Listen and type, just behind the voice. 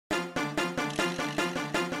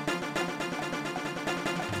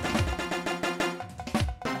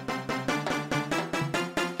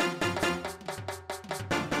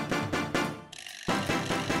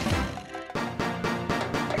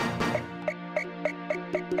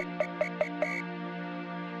Papa,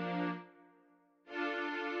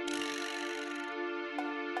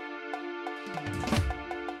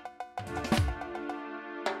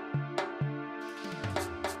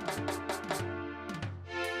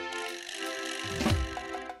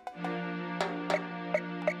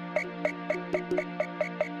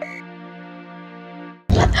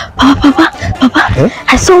 eh?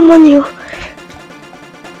 I saw money.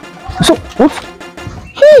 So, what?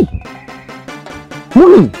 Hey!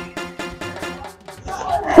 Money!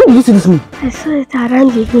 Where did you see this money? I saw it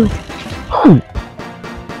around the road.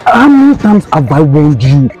 How many times have I warned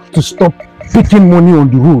you to stop picking money on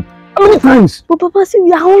the road? How many times? But Papa, see,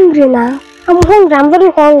 we are hungry now. I'm hungry, I'm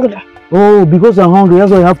very hungry. Oh, because you're hungry,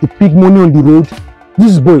 that's why you have to pick money on the road?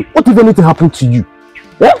 This boy, what if anything happened to you?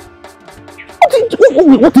 Eh?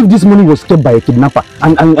 What if this money was kept by a kidnapper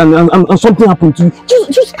and something happened to you?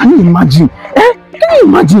 Just can you imagine? Eh? Can you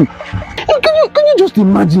imagine? Can you just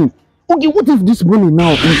imagine? Okay, what if this money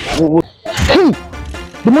now hey!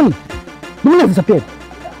 The money has disappeared.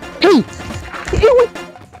 Hey, wait.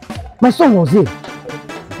 My son was here.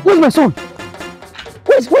 Where's my son?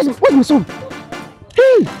 Where's my son?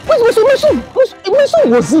 Hey, where's my son? My son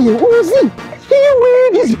was here. Where was he? Hey,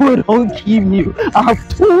 wait, this boy don't kill me. I've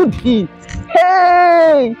told him.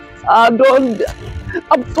 Hey, I've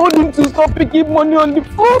told him to stop picking money on the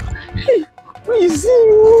phone. Hey, where is he?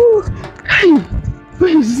 Hey,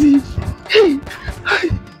 where is he? Hey,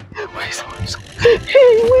 where is my son? Hey,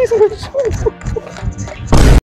 where is my son?